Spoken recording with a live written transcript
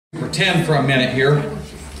Pretend for a minute here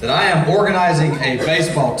that I am organizing a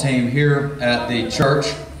baseball team here at the church,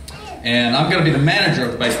 and I'm going to be the manager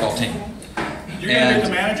of the baseball team. You're going to be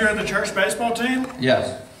the manager of the church baseball team?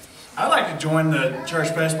 Yes. I'd like to join the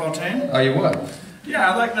church baseball team. Oh, you would?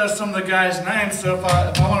 Yeah, I'd like to know some of the guys' names, so if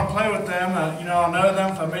I want to play with them, I'll know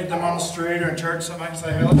them. If I meet them on the street or in church, something I can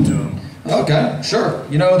say hello to them. Okay, sure.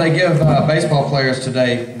 You know, they give baseball players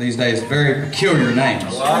these days very peculiar names. A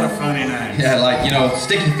lot of funny names. Yeah, like,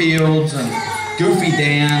 Sticky Fields and Goofy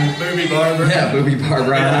Dan. Booby Barber. Yeah, Booby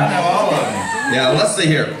Barber. Yeah, I know all of them. Yeah, well, let's see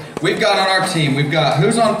here. We've got on our team, we've got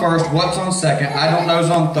who's on first, what's on second, I don't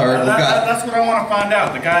know's on third. That's what I want to find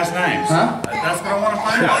out, the guys' names. Huh? That's what I want to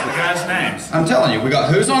find out, the guys' names. I'm telling you, we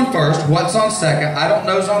got who's on first, what's on second, I don't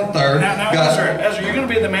know's on third. Now Ezra, you're going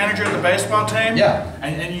to be the manager of the baseball team? Yeah.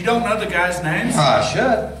 And you don't know the guys' names? I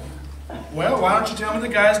should. Well, why don't you tell me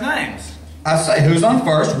the guys' names? I say who's on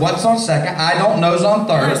first, what's on second, I don't know's on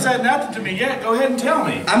third. You ain't said nothing to me yet, go ahead and tell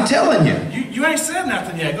me. I'm telling you. You ain't said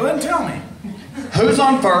nothing yet, go ahead and tell me. Who's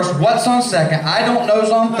on first, what's on second, I don't know's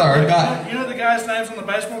on third. You know the guys' names on the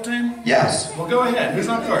baseball team? Yes. Well, go ahead. Who's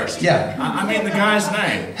on first? Yeah. I mean the guy's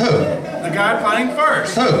name. Who? The guy playing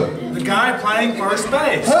first. Who? The guy playing first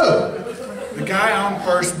base. Who? The guy on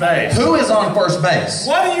first base. Who is on first base?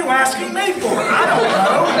 What are you asking me for? I don't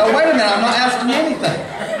know. No, wait a minute, I'm not asking you anything.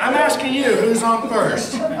 I'm asking you who's on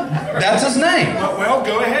first. That's his name. Well,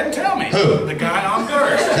 go ahead and tell me. Who? The guy on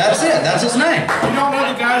first. That's it, that's his name. You don't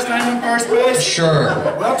know the guy's name on first base? Sure.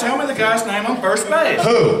 Well, tell me the guy's name on first base.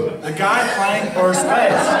 Who? The guy playing first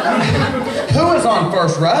base. Who is on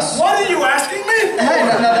first, Russ? What are you asking me for? Hey,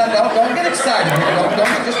 no, don't get excited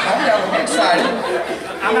here. Just calm down, don't get excited.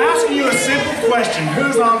 I'm asking you a simple question.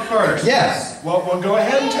 Who's on first? Yes. Well, go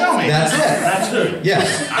ahead and tell me. That's it. That's who?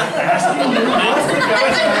 Yes. I'm asking you what's the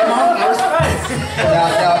guy's name on first base?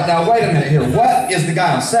 Now, wait a minute here. What is the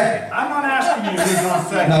guy on second? I'm not asking you who's on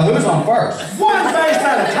second. No, who's on first? One base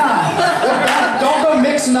at a time. Well, don't go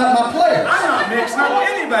mixing up my players. I'm not mixing up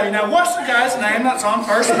anybody. Now, what's the guy's name that's on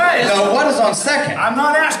first base? No, what is on second? I'm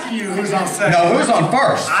not asking you who's on second. No, who's on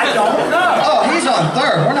first? I don't know. Oh, he's on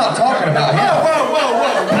third. We're not talking about him. Whoa.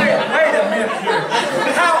 Wait a minute here.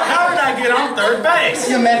 How did I get on third base?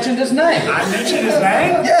 You mentioned his name. I mentioned his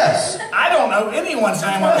name? Yes. I don't know anyone's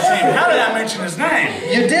name on the team. How did I mention his name?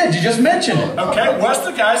 You did. You just mentioned it. Okay, what's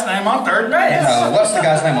the guy's name on third base? What's the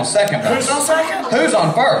guy's name on second base? Who's on second? Who's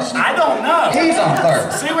on first? I don't know. He's on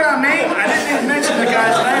third. See what I mean? I didn't even mention the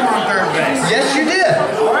guy's name on third base. Yes, you did.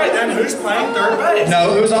 All right, then who's playing third base?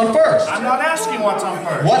 No, who's on first? I'm not asking what's on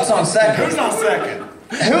first. What's on second? Who's on second?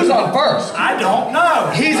 Who's on first? I don't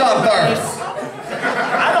know. He's on third.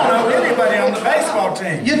 I don't know anybody on the baseball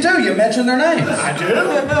team. You do. You mentioned their names. I do?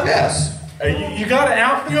 Yes. You got an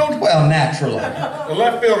outfield? Well, naturally. The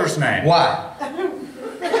left fielder's name. Why?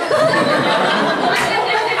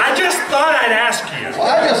 I just thought I'd ask you.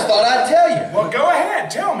 Well, I just thought I'd tell you. Well, go ahead.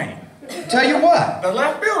 Tell me. Tell you what? The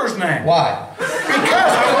left fielder's name. Why?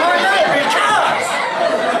 Because I want to know.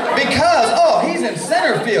 Because, he's in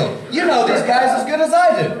center field. You know these guys as good as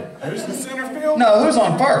I do. Who's in center field? No, who's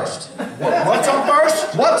on first? What's on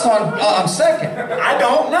first? What's on second? I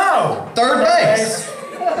don't know. Third base.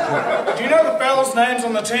 Do you know the fellas' names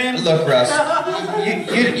on the team? Look, Russ,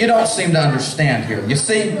 you don't seem to understand here. You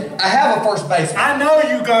see, I have a first baseman. I know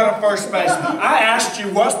you got a first baseman. I asked you,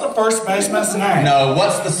 what's the first baseman's name? No,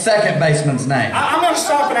 what's the second baseman's name? I'm going to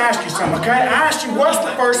stop and ask you something, okay? I asked you, what's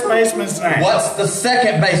the first baseman's name? What's the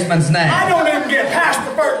second baseman's name? I don't even get past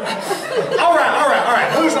the first. All right.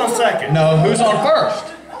 Who's on second? No, who's on first?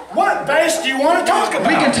 What base do you want to talk about?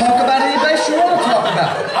 We can talk about any base you want to talk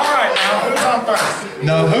about. All right, now, who's on first?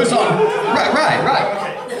 No, who's on... Right.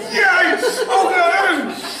 Yeah,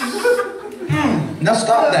 Now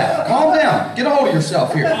stop that. Calm down. Get a hold of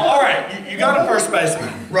yourself here. All right, you got a first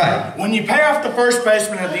baseman. Right. When you pay off the first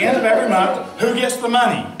baseman at the end of every month, who gets the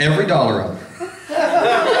money? Every dollar of it.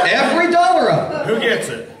 Every dollar of it. Who gets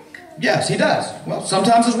it? Yes, he does. Well,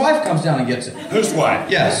 sometimes his wife comes down and gets it. Whose wife?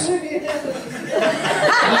 Yes.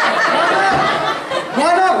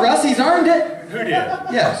 Why not, Russ? He's earned it. Who did?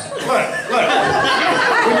 Yes. Look. When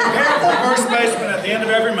you pay off the first baseman at the end of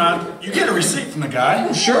every month, you get a receipt from the guy.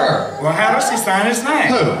 Sure. Well, how does he sign his name?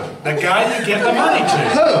 Who? The guy you give the money to.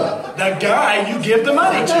 Who? The guy you give the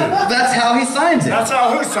money to. That's how he signs it. That's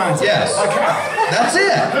how who signs it? Yes. Like how? That's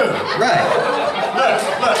it. Who? Right. Look.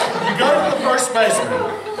 You go to the first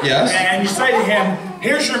baseman. Yes. And you say to him,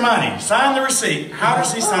 here's your money. Sign the receipt. How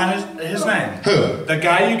does he sign his name? Who? The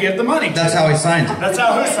guy you give the money to. That's how he signs it. That's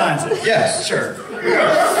how who signs it? Yes. Sure. You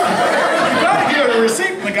got to get a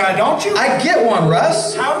receipt from the guy, don't you? I get one,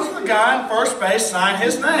 Russ. How does the guy in first base sign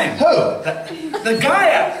his name? Who? The guy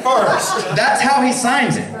at first. That's how he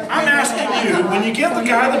signs it. I'm asking you, when you give the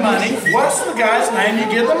guy the money, what's the guy's name you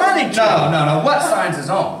give the money to? No. What signs his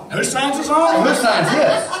own? Who signs his own? Who signs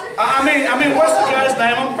his? I mean, what's the guy's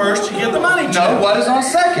name on first you give the money to? No, what is on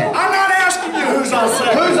second? I'm not asking you who's on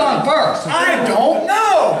second. Who's on first? I don't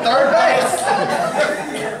know. Third base.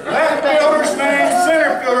 Left fielder's name,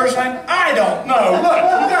 center fielder's name, I don't know. Look,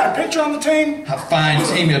 you got a pitcher on the team? A fine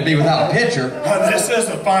team it'd be without a pitcher. This is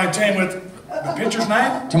a fine team with the pitcher's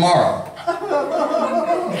name? Tomorrow.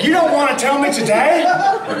 You don't want to tell me today?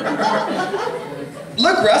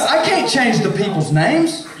 Look, Russ, I can't change the people's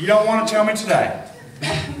names. You don't want to tell me today?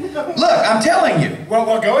 Look, I'm telling you.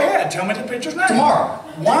 Well, go ahead. Tell me the pitcher's name. Tomorrow.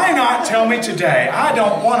 Why not tell me today? I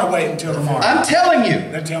don't want to wait until tomorrow. I'm telling you.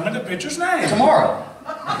 Then tell me the pitcher's name. Tomorrow.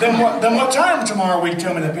 Then what time tomorrow will you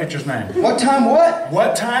tell me the pitcher's name? What time what?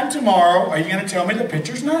 What time tomorrow are you going to tell me the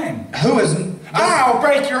pitcher's name? Who is... I'll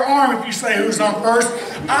break your arm if you say who's on first.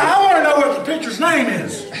 I want to know what the pitcher's name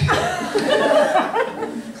is.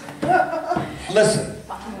 Listen.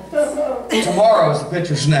 Tomorrow is the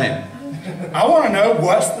pitcher's name. I want to know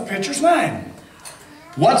what's the pitcher's name.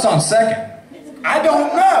 What's on second? I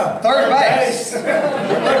don't know. Third base.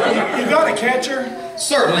 You got a catcher?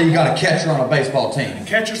 Certainly you got a catcher on a baseball team.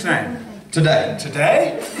 Catcher's name? Today.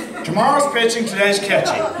 Today? Tomorrow's pitching, today's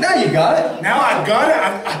catching. Now you got it. Now I've got it.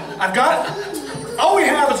 I've got it. All we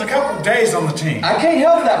have is a couple of days on the team. I can't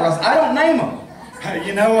help that, Russ. I don't name them.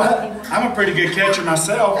 You know what? I'm a pretty good catcher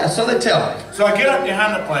myself. Yeah, so they tell me. So I get up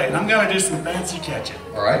behind the plate and I'm going to do some fancy catching.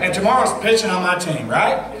 All right. And tomorrow's pitching on my team,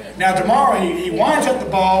 right? Now tomorrow he winds up the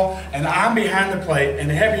ball and I'm behind the plate and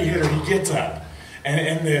the heavy hitter, he gets up.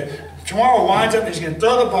 Tomorrow winds up and he's going to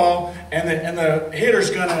throw the ball and the hitter's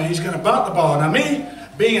he's going to bunt the ball. Now me,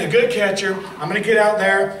 being a good catcher, I'm going to get out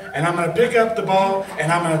there and I'm going to pick up the ball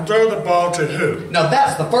and I'm going to throw the ball to who? Now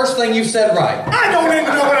that's the first thing you said right. I don't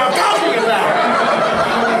even know what I'm talking about.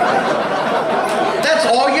 That's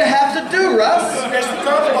all you have to do, Russ. It's to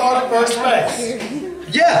throw the ball to first base.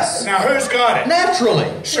 Yes. Now who's got it? Naturally.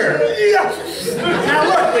 Sure. Yeah. Now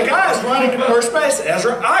look, the guy's running to first base,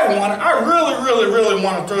 Ezra. I really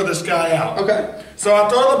want to throw this guy out. Okay. So I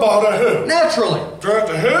throw the ball to who? Naturally. Throw it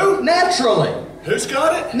to who? Naturally. Who's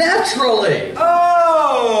got it? Naturally.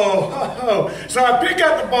 Oh. So I pick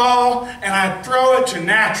up the ball and I throw it to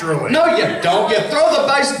naturally. No, you don't. You throw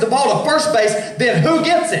the ball to first base, then who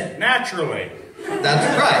gets it? Naturally. That's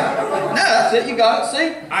right. No, that's it. You got it.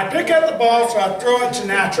 See? I pick up the ball, so I throw it to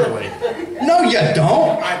naturally. No, you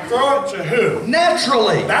don't. I throw it to who?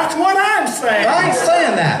 Naturally. That's what I'm saying. I ain't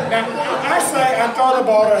saying that. Now, I say I throw the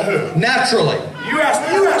ball to who? Naturally. You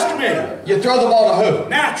asked me. You throw the ball to who?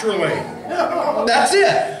 Naturally. That's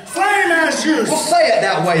it. Same as you. Well, say it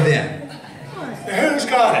that way then. Who's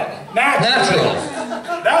got it? Naturally.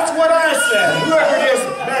 That's what I said. Whoever it is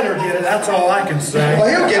better get it. That's all I can say. Well,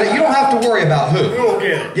 he'll get it. You don't have to worry about who. Who'll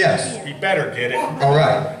get it? Yes. He better get it. All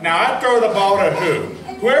right. Now I throw the ball to who?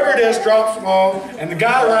 Whoever it is drops the ball, and the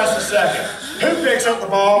guy runs to second. Who picks up the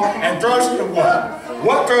ball and throws it to what?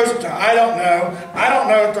 What throws it to? I don't know. I don't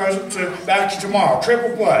know. Throws it to back to tomorrow.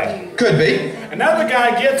 Triple play. Could be. Another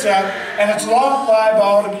guy gets up, and it's a long fly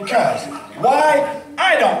ball to because. Why?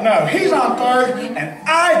 I don't know. He's on third, and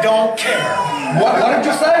I don't care. What did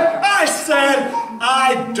you say? I said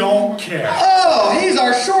I don't care. Oh, he's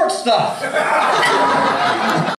our shortstop.